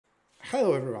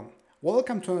Hello everyone,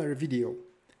 welcome to another video.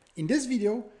 In this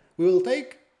video, we will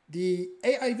take the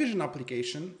AI vision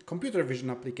application, computer vision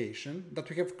application that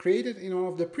we have created in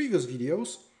one of the previous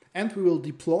videos, and we will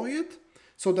deploy it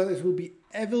so that it will be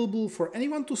available for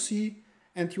anyone to see,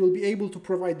 and you will be able to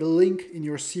provide the link in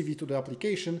your CV to the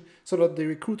application so that the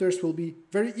recruiters will be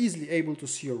very easily able to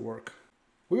see your work.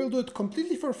 We will do it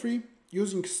completely for free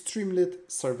using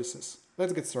Streamlit services.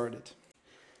 Let's get started.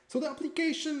 So the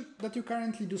application that you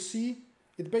currently do see,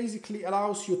 it basically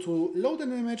allows you to load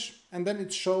an image and then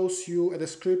it shows you a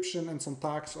description and some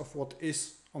tags of what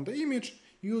is on the image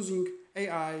using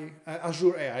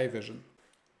Azure AI Vision.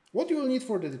 What you will need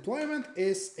for the deployment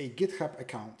is a GitHub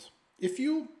account. If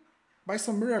you, by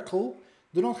some miracle,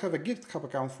 do not have a GitHub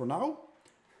account for now,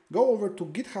 go over to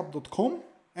github.com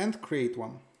and create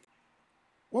one.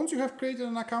 Once you have created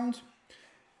an account,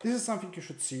 this is something you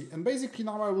should see. And basically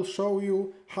now I will show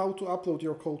you how to upload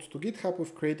your code to GitHub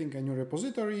with creating a new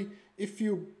repository. If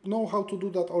you know how to do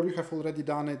that or you have already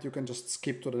done it, you can just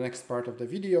skip to the next part of the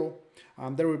video.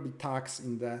 There will be tags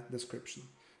in the description.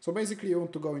 So basically you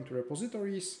want to go into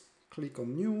repositories, click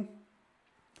on new,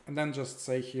 and then just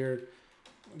say here,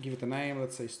 give it a name,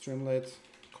 let's say Streamlit,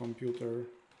 computer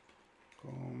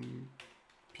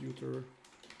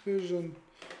vision.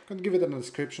 You can give it a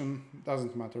description,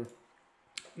 doesn't matter.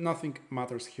 Nothing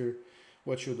matters here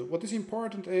what you do. What is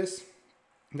important is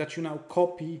that you now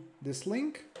copy this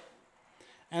link,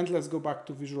 and let's go back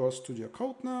to Visual Studio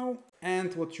Code now.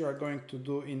 And what you are going to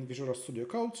do in Visual Studio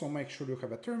Code, so make sure you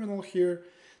have a terminal here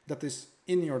that is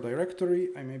in your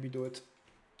directory. I maybe do it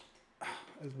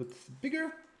a little bit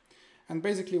bigger. And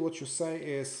basically what you say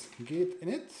is git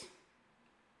init,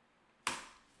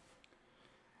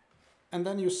 and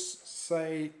then you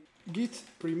say git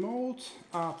remote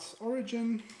at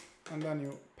origin, and then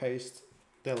you paste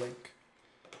the link.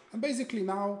 And basically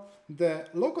now the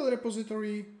local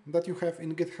repository that you have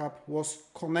in GitHub was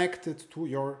connected to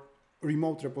your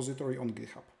remote repository on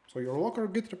GitHub. So your local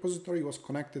Git repository was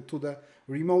connected to the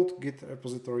remote Git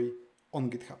repository on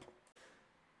GitHub.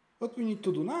 What we need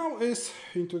to do now is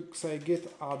we need to say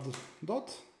git add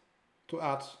dot to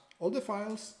add all the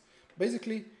files.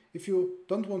 Basically, if you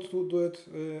don't want to do it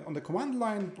on the command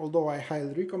line, although I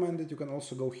highly recommend it, you can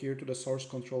also go here to the source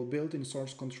control, built-in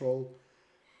source control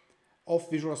of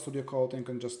Visual Studio Code, and you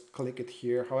can just click it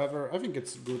here. However, I think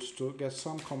it's good to get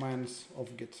some commands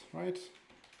of Git, right?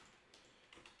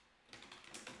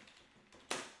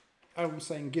 I'm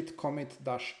saying git commit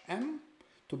 -m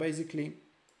to basically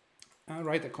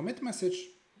write a commit message.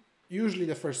 Usually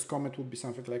the first commit would be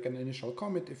something like an initial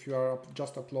commit if you are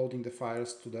just uploading the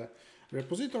files to the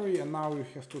repository, and now you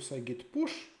have to say git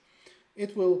push.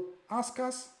 It will ask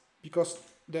us, because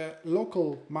the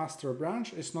local master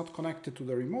branch is not connected to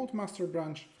the remote master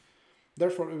branch,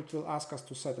 therefore it will ask us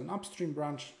to set an upstream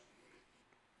branch.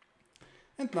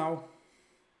 And now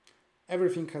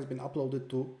everything has been uploaded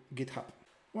to GitHub.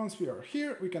 Once we are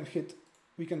here,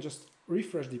 we can just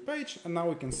refresh the page, and now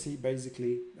we can see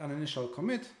basically an initial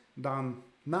commit done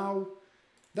now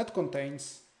that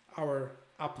contains our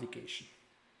application.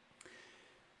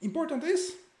 Important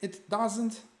is it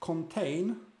doesn't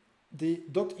contain the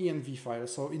 .env file.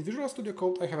 So in Visual Studio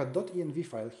Code, I have a .env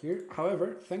file here.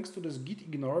 However, thanks to this git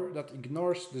ignore that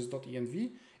ignores this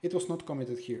 .env, it was not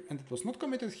committed here. And it was not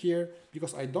committed here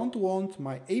because I don't want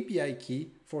my API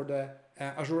key for the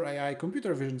Azure AI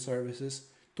computer vision services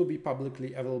to be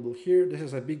publicly available here. This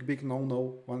is a big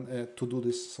no-no to do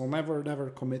this. So never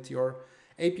commit your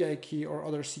API key or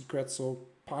other secrets, so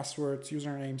passwords,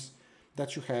 usernames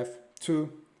that you have, to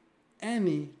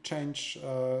any change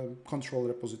control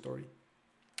repository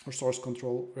or source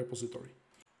control repository.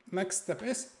 Next step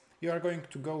is you are going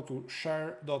to go to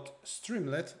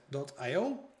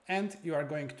share.streamlit.io and you are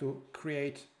going to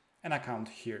create an account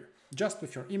here, just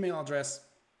with your email address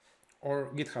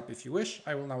or GitHub if you wish.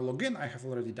 I will now log in. I have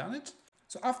already done it.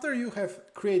 So after you have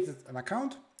created an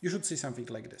account, you should see something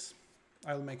like this.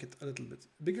 I'll make it a little bit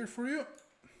bigger for you.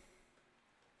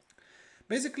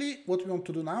 Basically, what we want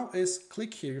to do now is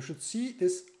click here. You should see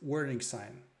this warning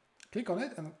sign. Click on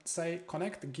it and say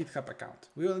connect GitHub account.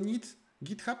 We will need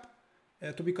GitHub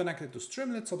to be connected to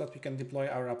Streamlit so that we can deploy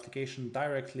our application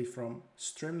directly from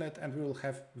Streamlit, and we will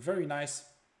have very nice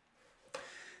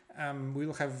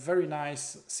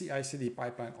CI/CD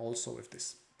pipeline also with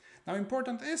this. Now,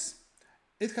 important is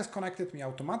it has connected me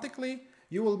automatically.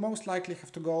 You will most likely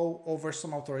have to go over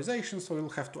some authorizations, so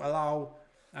you'll have to allow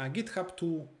GitHub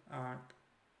to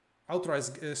authorize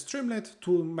Streamlit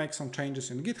to make some changes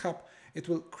in GitHub. It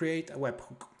will create a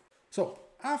webhook. So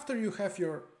after you have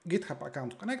your GitHub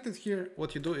account connected here,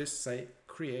 what you do is say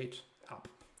create app.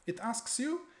 It asks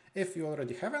you if you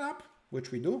already have an app.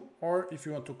 which we do, or if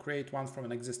you want to create one from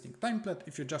an existing template,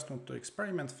 if you just want to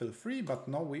experiment, feel free, but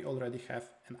no, we already have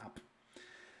an app.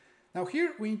 Now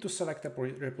here we need to select a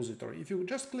repository. If you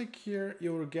just click here,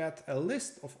 you will get a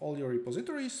list of all your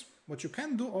repositories. What you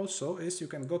can do also is you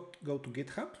can go to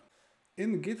GitHub.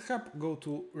 In GitHub, go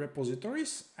to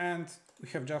repositories, and we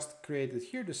have just created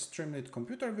here the Streamlit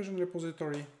computer vision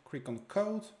repository. Click on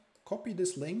code, copy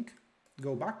this link,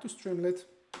 go back to Streamlit,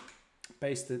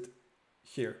 paste it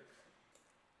here.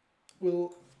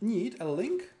 We'll need a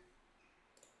link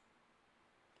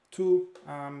to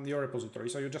your repository,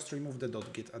 so you just remove the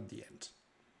 .git at the end.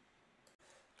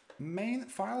 Main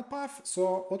file path,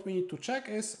 so what we need to check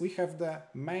is we have the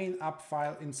main app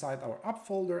file inside our app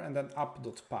folder and then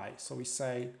app.py. So we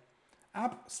say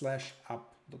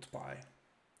app/app.py,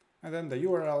 and then the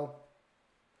URL,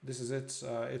 this is it.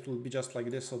 It will be just like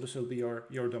this, so this will be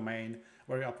your domain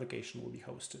where your application will be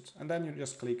hosted, and then you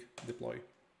just click deploy.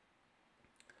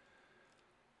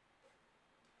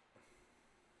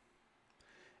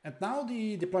 And now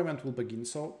the deployment will begin.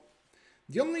 So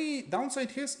the only downside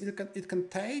here is it can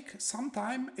take some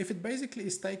time. If it basically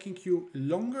is taking you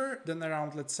longer than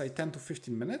around, let's say 10 to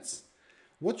 15 minutes,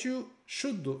 what you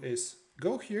should do is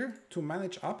go here to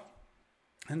manage app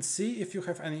and see if you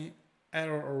have any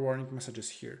error or warning messages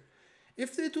here.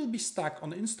 If it will be stuck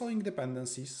on installing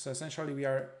dependencies, so essentially we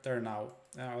are there now,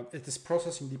 it is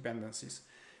processing dependencies.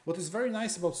 What is very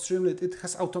nice about Streamlit, it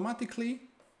has automatically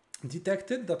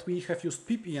detected that we have used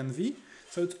ppnv,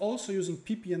 so it's also using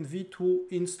ppnv to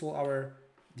install our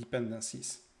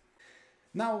dependencies.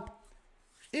 Now,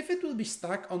 if it will be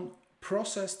stuck on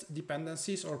processed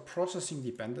dependencies or processing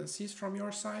dependencies from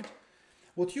your side,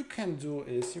 what you can do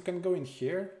is you can go in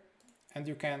here and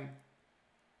you can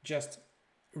just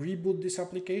reboot this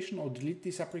application or delete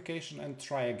this application and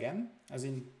try again, as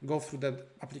in go through that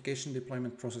application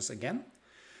deployment process again.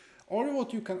 Or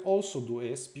what you can also do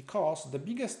is, because the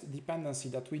biggest dependency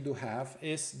that we do have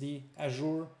is the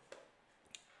Azure,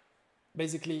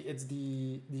 basically it's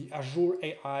the Azure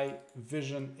AI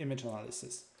Vision Image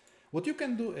Analysis. What you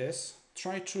can do is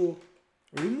try to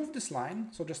remove this line,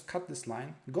 so just cut this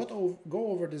line, go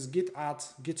over this git add,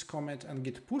 git commit and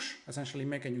git push, essentially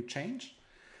make a new change,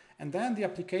 and then the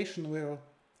application will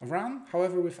run,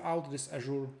 however, without this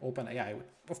Azure OpenAI.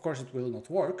 Of course, it will not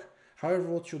work. However,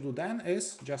 what you do then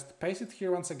is just paste it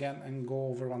here once again and go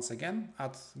over once again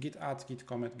at git add, git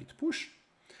commit, git push,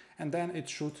 and then it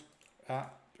should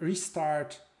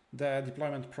restart the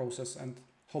deployment process and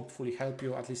hopefully help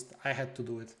you. At least I had to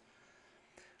do it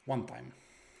one time.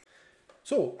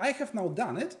 So I have now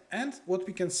done it, and what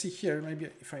we can see here, maybe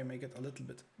if I make it a little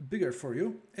bit bigger for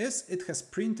you, is it has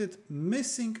printed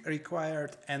missing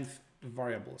required env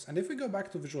variables. And if we go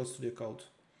back to Visual Studio Code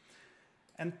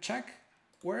and check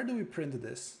where do we print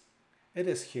this? It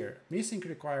is here, missing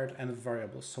required env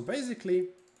variables. So basically,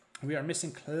 we are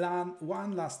missing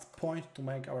one last point to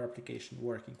make our application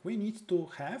working. We need to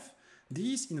have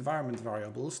these environment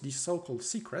variables, these so-called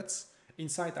secrets,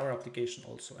 inside our application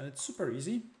also. And it's super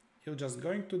easy. You're just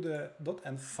going to the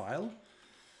 .env file.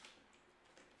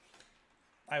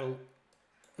 I will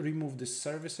remove these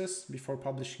services before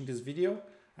publishing this video,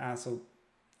 so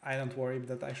I don't worry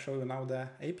that I show you now the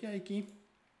API key.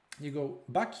 You go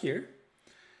back here,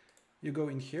 you go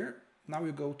in here, now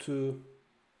you go to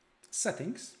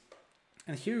settings,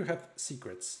 and here you have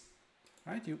secrets,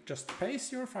 right? You just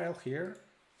paste your file here.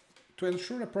 To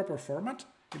ensure a proper format,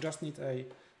 you just need a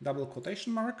double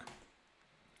quotation mark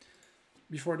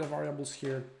before the variables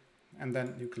here, and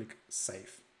then you click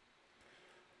save.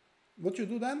 What you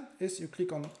do then is you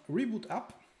click on reboot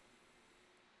app,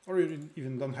 or you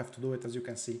even don't have to do it. As you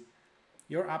can see,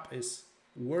 your app is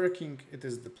working, it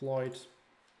is deployed.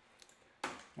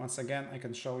 Once again, I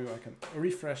can show you, I can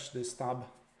refresh this tab,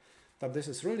 that this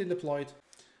is really deployed.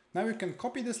 Now you can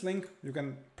copy this link, you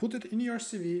can put it in your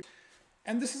CV,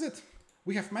 and this is it.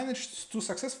 We have managed to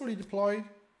successfully deploy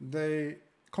the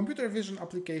computer vision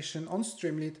application on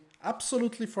Streamlit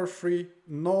absolutely for free,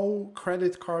 no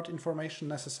credit card information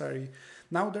necessary.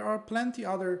 Now there are plenty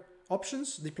other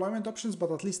options, deployment options,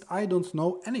 but at least I don't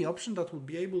know any option that would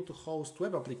be able to host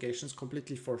web applications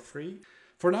completely for free.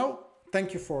 For now,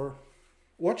 thank you for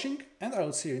watching, and I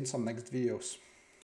will see you in some next videos.